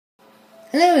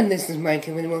Hello, and this is Mike,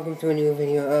 and welcome to a new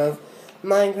video of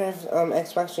Minecraft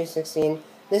Xbox 360.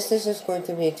 This is just going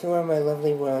to be a tour of my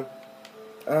lovely world.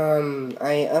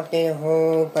 I updated a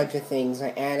whole bunch of things.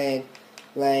 I added,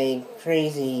 like,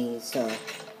 crazy stuff.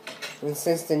 And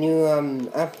since the new,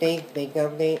 big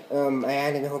update, I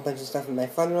added a whole bunch of stuff in my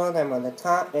fun world. I'm on the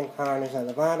top, and Connor's on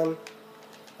the bottom.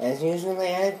 As usual, I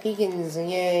added beacons,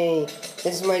 yay!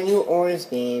 This is my new ores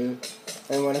game.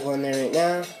 I want to go in there right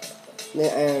now.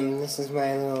 This is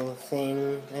my little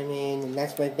thing I made, and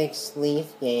that's my big sleeve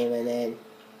game, and then,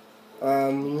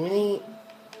 really,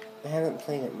 I haven't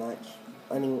played it much.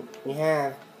 I mean, we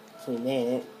have, so we made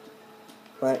it,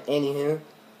 but anywho,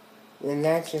 then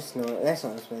that's just that's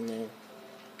all it's been there.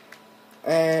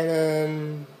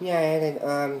 And, yeah, I added,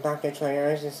 Dr.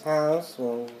 Troyer's house,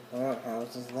 well, not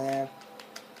house, his lab.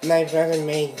 My brother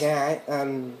made that,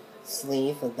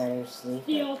 sleeve, a better sleeve.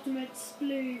 The ultimate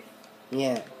sleeve.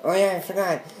 Yeah. Oh yeah, I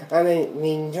forgot. I'm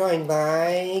being joined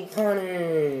by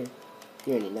Connor. You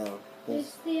already know.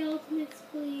 It's the ultimate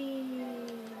sleeve.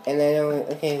 And then,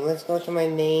 okay, let's go to my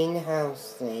main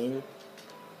house thing.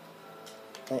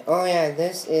 Oh yeah,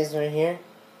 this is right here.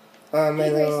 My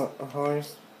little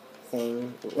horse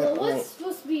thing. Well, what's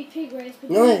supposed to be a pig race? But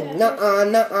no, not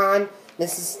on.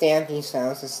 This is Stampy's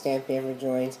house, if Stampy ever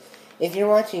joins. If you're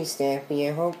watching Stampy,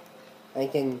 I hope I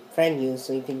can friend you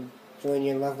so you can join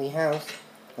your lovely house.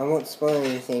 I won't spoil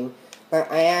anything.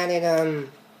 But I added, What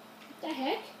the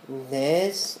heck?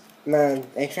 this. No,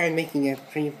 I tried making a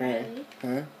creeper. Really?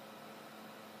 Huh?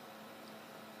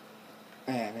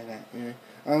 I added that, yeah.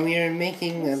 We were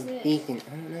making a beacon.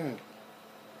 I don't know.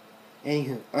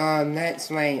 Anywho,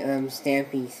 that's my,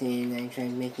 Stampy thing. I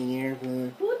tried making air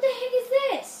balloon. What the heck is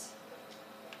this?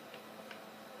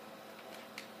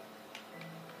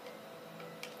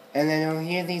 And then over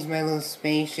here, these my little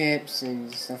spaceships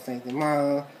and stuff like the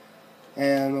model.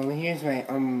 And over here's my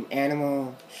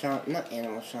animal shop, not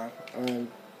animal shop,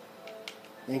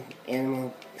 like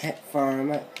animal pet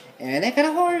farm. And I got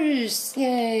a horse,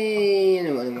 yay! I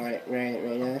don't really want it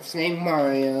right now. It's named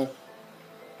Mario.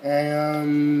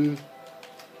 And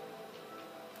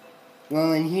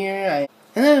well, in here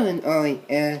hello, and oh wait,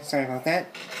 sorry about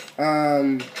that.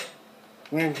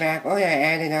 We're back. Oh yeah, I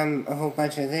added a whole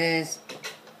bunch of this.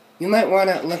 You might want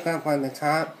to look up on the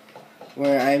top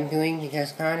where I'm doing,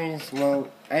 because Connor's, well,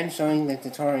 I'm showing the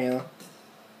tutorial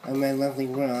of my lovely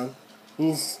world.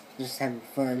 He's just having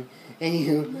fun.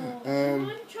 Anywho,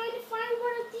 I'm trying to find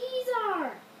what these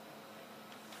are.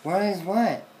 What is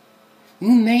what?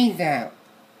 You made that.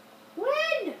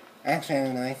 When? Actually, I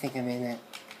don't know. I think I made that.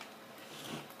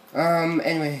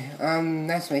 Anyway,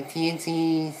 that's my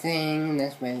TNT thing.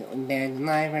 That's my abandoned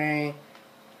library.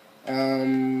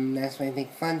 That's my big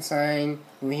fun sign.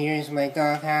 Over here is my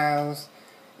doghouse.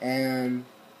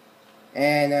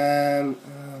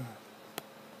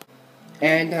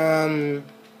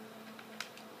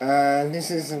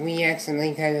 This is, we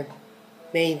accidentally kind of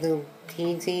made little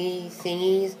TNT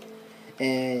thingies,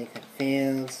 and it got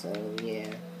failed, so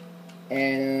yeah.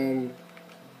 And,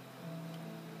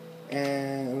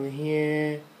 over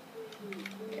here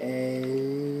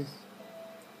is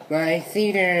my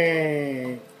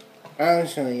theater. I'll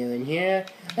show you in here.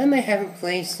 I might have a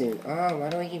play soon. Oh, why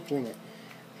do I keep doing that?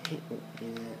 I hate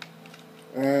doing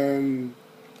that.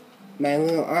 My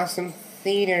little awesome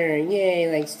theater. Yay,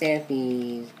 like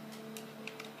Stampy's.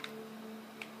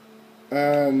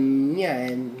 Yeah,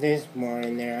 and there's more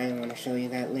in there. I don't want to show you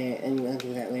that later, and I'll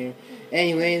do that later.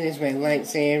 Anyway, there's my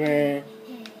lightsaber.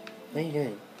 What are you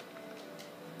doing?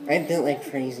 I built like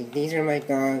crazy. These are my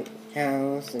dog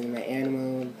house and my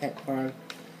animal pet farm.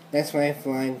 That's my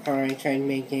flying car I tried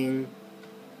making.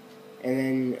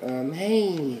 And then,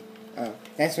 hey! Oh,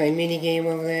 that's my mini game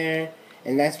over there.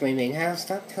 And that's my main house.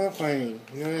 Stop teleporting.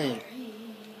 No.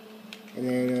 And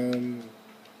then,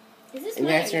 and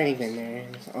that's already been there.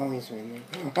 It's always been there.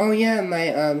 Oh yeah,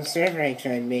 my, server I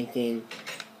tried making.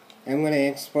 I'm gonna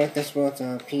export this world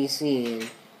to a PC. And,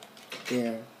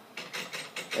 yeah.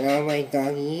 And all my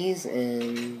doggies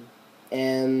and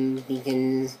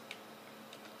beacons.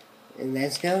 And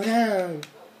let's go down.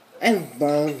 I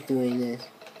love doing this.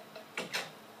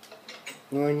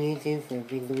 Go on YouTube for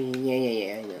Bigluigifan.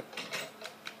 Yeah, I know.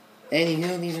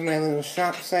 Anywho, these are my little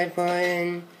shops I put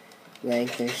in.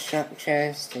 Like the shop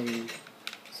chest and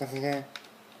stuff like that.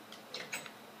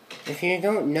 If you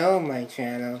don't know my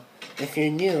channel, if you're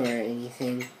new or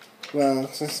anything, well,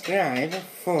 subscribe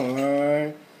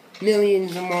for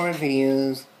millions of more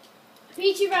videos.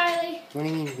 Beat you, Riley. What do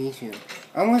you mean beat you?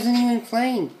 I wasn't even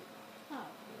playing. Oh.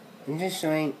 I'm just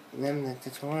showing them the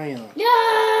tutorial.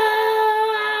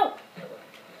 No!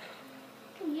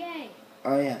 Yay.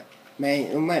 Oh yeah.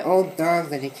 my old dog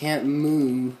that I can't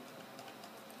move.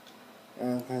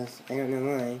 Cause I don't know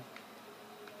why.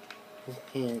 Just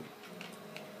can't.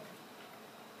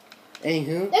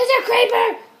 Anywho. There's a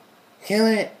creeper! Kill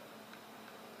it.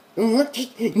 Oh, look. No,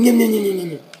 no, no, no, no,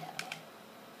 no.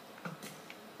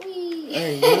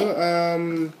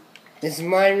 Anywho, this is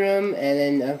my room,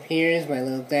 and then up here is my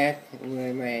little deck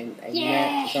where my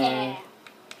mats are.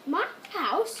 My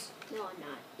house? No, I'm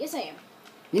not. Yes, I am.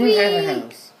 You don't have a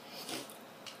house.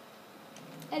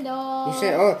 Hello. You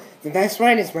said, oh, that's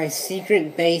right, it's my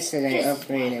secret base that I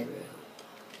upgraded.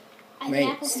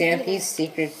 My Stampy's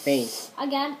secret base. I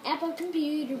got an Apple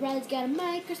computer, Riley's got a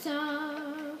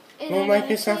Microsoft. Well,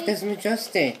 Microsoft doesn't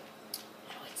adjust it.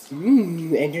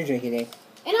 And you're drinking it.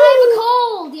 And I have a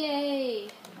cold, yay.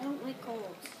 I don't like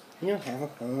colds. You don't have a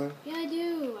cold? Yeah, I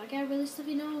do. I got a really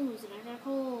stuffy nose and I got a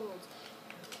cold.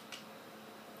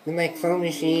 The microphone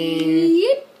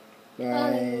machine.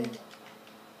 Yep.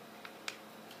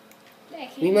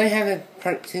 We might have a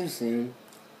part 2 soon.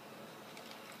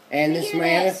 And this is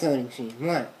my other clothing machine.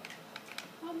 What?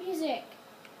 What music?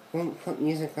 Won't put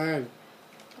music on.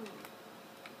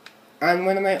 On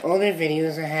one of my older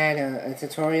videos, I had a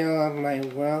tutorial of my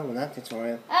world. Well, not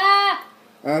tutorial.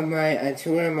 Of a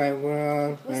tour of my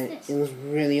world. But it was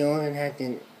really old and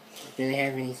didn't really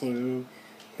have anything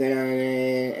good on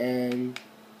it. And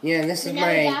yeah, this is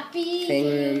my thing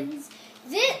room.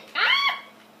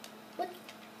 What? What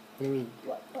do you mean?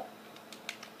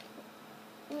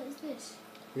 What is this?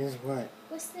 This is what?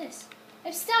 What's this?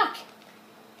 I'm stuck.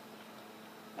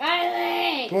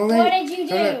 Riley, well, what did you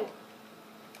do?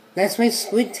 That's my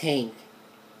squid tank.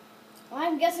 Well,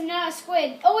 I'm guessing not a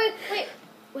squid. Oh, wait.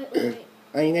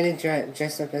 Are you gonna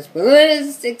dress up as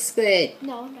ballistic squid?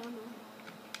 No.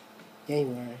 Yeah,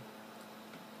 you are.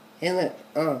 Hey, look.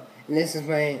 Oh, and this is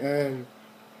my,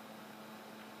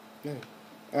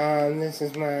 this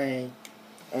is my,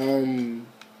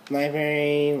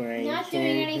 library where I not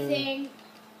doing anything.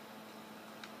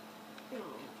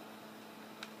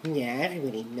 No. Yeah,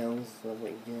 everybody knows what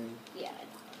we're doing. Yeah, I know.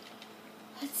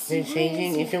 Let's see. They're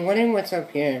changing. If you're wondering what's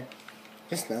up here,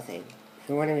 just nothing. If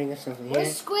you're wondering what's up here,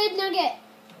 where's Squid Nugget?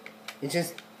 It's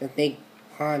just a big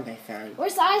pond I found.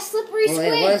 Where's the ice slippery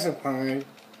squid? Well, it was a pond.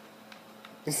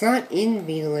 It's not in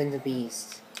Beetle and the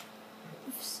Beast.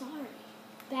 I'm sorry.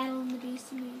 Battle and the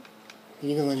Beast, you mean?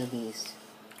 Beetle and the Beast.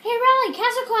 Hey, Riley,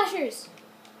 Castle Clashers!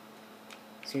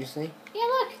 Seriously? Yeah,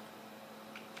 look.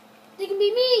 They can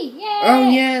be me. Yay! Oh,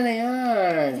 yeah, they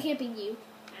are. They can't be you.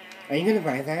 Are you going to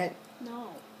buy that?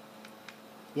 No.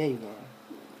 Yeah, you are.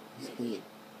 It's clean.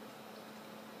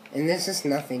 And this is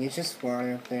nothing. It's just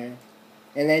water up there.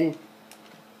 And then...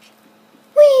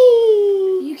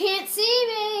 Whee! You can't see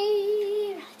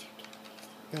me.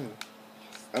 No.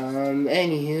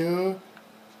 Anywho.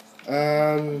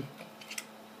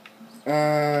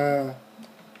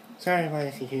 Sorry about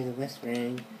if you hear the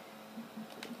whispering.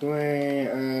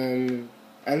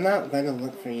 I'm not gonna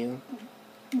look for you.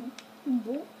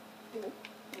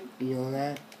 You know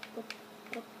that?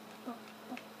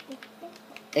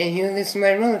 And here, this is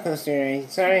my roller coaster ride.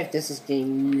 Sorry if this is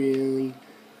getting really...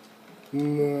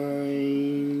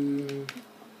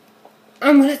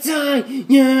 I'm gonna die!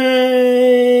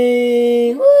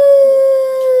 Yay! Woo!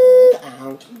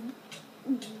 Ow.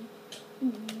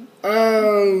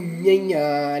 Oh,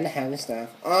 yeah, and having stuff.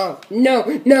 Oh, no!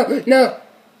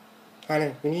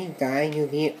 Connor, when you die, you'll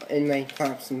be in my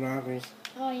cops and robbers.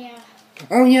 Oh, yeah.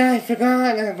 Oh, yeah, I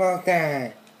forgot about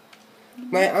that.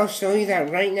 I'll show you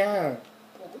that right now.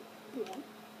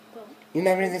 You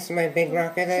remember this is my big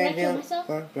rocket that I built? Kill myself?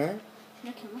 What? Can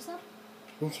I kill myself?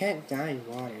 You can't die in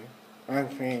water. I'm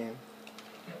afraid.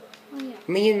 Oh, yeah.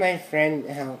 Me and my friend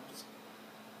helped.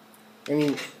 I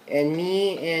mean, and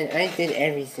I did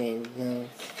everything, though,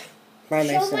 by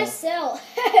myself. Show my cell.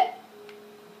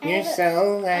 Your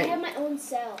cell? I have my own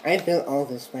cell. I built all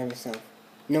this by myself.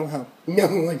 No help. No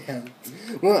one helped.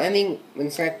 Well, I mean,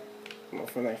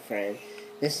 for my friend.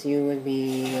 This you would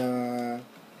be,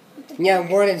 yeah,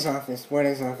 Warden's office.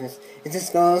 It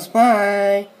just goes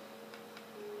by.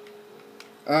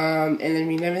 And then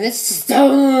remember this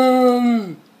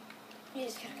system. You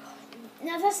just gotta go.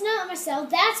 No, that's not my cell.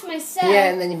 That's my cell. Yeah,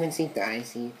 and then you can see the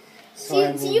icy. So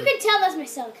you can tell that's my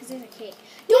cell because there's a cake.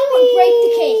 Don't break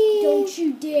the cake. Don't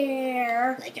you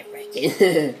dare. I can break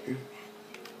it.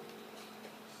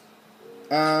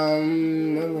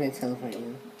 I'm gonna teleport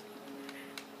you.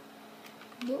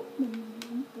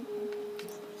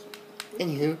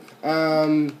 Anywho,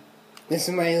 this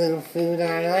is my little food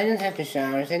aisle. I didn't have to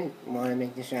shower. I didn't want to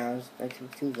make the showers. I'm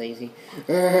too lazy.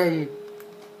 And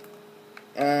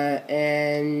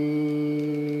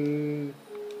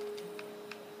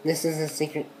This is a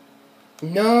secret.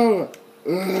 No!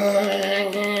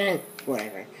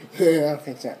 Whatever. I'll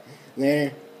fix that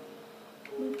later.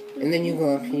 And then you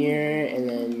go up here, and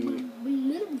then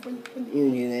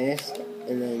you do this,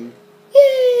 and then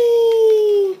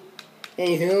yay!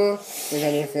 Anywho, we're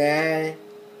done with that.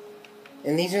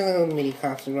 And these are little mini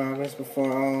cops and robbers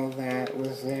before all that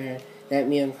was there. That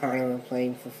me and Connor were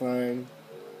playing for fun.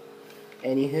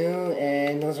 Anywho,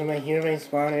 and those are my hero race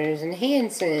spawners and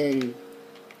Hanson.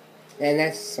 And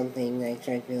that's something I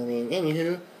tried building.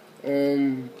 Anywho,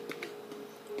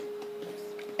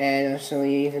 and I'll show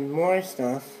you even more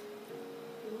stuff.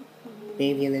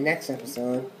 Maybe in the next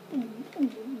episode.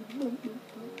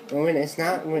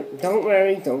 Don't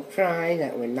worry, don't cry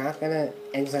that we're not gonna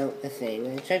exile the thing.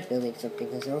 I tried building something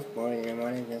because I was bored and I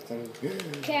wanted to build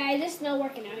something. Okay, this is not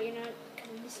working out. You're not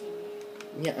coming to see me.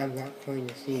 Yeah, I'm not going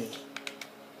to see you.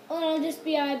 Oh, it'll just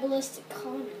be I ballistic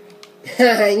Connor.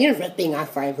 You're ripping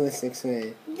off 5 ballistics.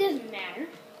 It doesn't matter.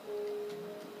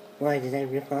 Why, did I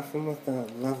rip off him with the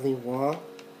lovely wall?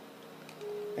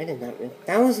 I did not rip.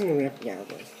 That wasn't a rip. Yeah,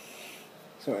 it was.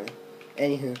 Sorry.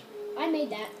 Anywho. I made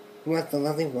that. What, the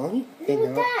lovely wall? You did Look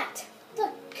not. that.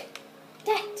 Look.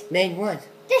 That. Made what?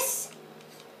 This.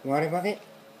 Water bucket?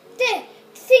 The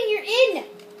thing you're in.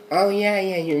 Oh, yeah,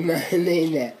 you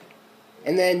made that.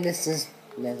 And then this is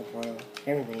another portal.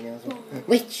 Everybody knows it.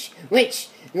 Witch! Witch!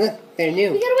 Look, they're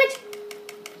new. We got a witch.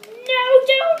 No,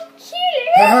 don't kill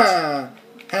it. Ha!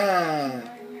 Ha!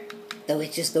 The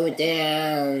witch is going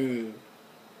down.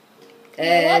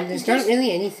 And there's not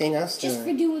really anything else to just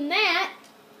for doing that.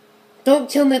 Don't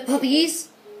kill my puppies!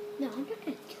 No, I'm not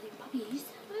going to kill your puppies.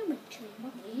 I'm not killing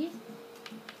puppies.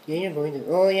 Yeah, you're going to.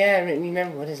 Oh, yeah,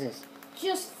 remember, what is this?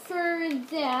 Just for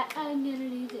that, I'm going to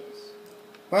do this.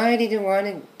 Why did you not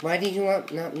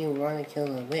want to kill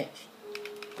the witch?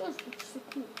 Those witches are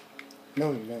cool.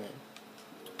 No, no.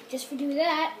 Just for doing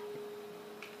that.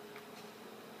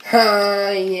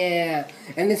 Ha, yeah.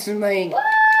 And this is my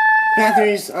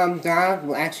brother's dog.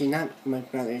 Well, actually, not my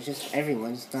brother's, just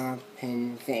everyone's dog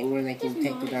pin thing where they can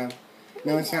take the dog.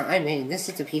 No, it's not. I made it. This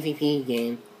is a PvP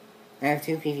game. I have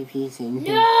 2 PvPs in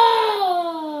here. No!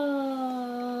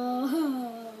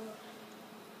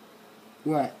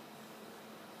 What?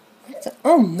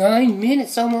 Oh, 9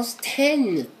 minutes, almost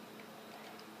 10.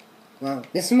 Wow,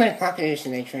 this is my pocket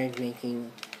edition I tried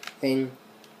making thing.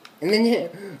 And then,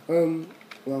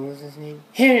 what was his name?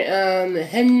 Here,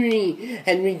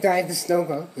 Henry died the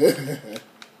snowball.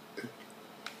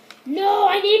 No,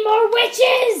 I need more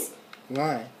witches!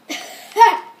 Why?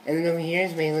 And then over here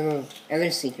is my little other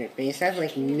secret base. I have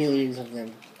like millions of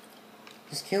them.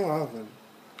 Just kill all of them.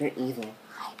 They're evil.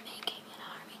 I'm making an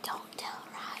army, don't tell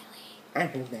Riley. I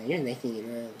heard that. You're making it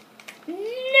up. No,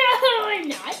 I'm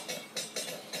not.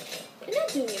 I'm not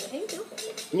doing anything,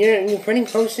 no. You're putting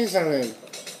potions on them.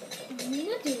 I'm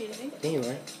not doing anything. There you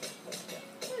are.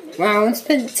 Wow, it's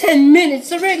been 10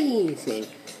 minutes already! See?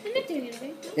 I'm not doing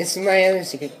anything, no. This is my other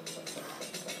secret.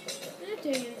 I'm not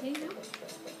doing anything, no.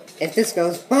 If this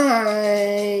goes,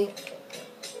 bye!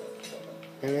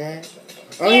 And that.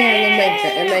 Oh yeah,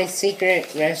 and then my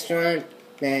secret restaurant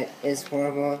that is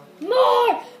horrible.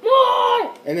 More!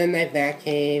 More! And then my back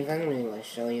cave. I don't really want to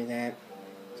show you that.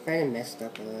 It's kind of messed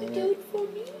up a little Do bit. it for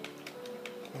me.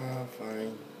 Oh,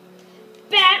 fine.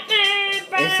 Batman!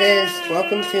 It says,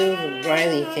 welcome to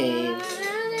Riley Cave.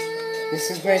 This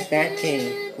is my back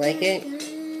cave. Like it?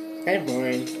 Kind of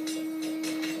boring.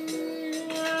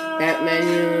 Batman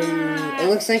room. It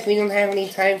looks like we don't have any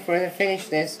time for to finish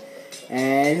this.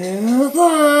 And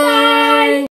bye!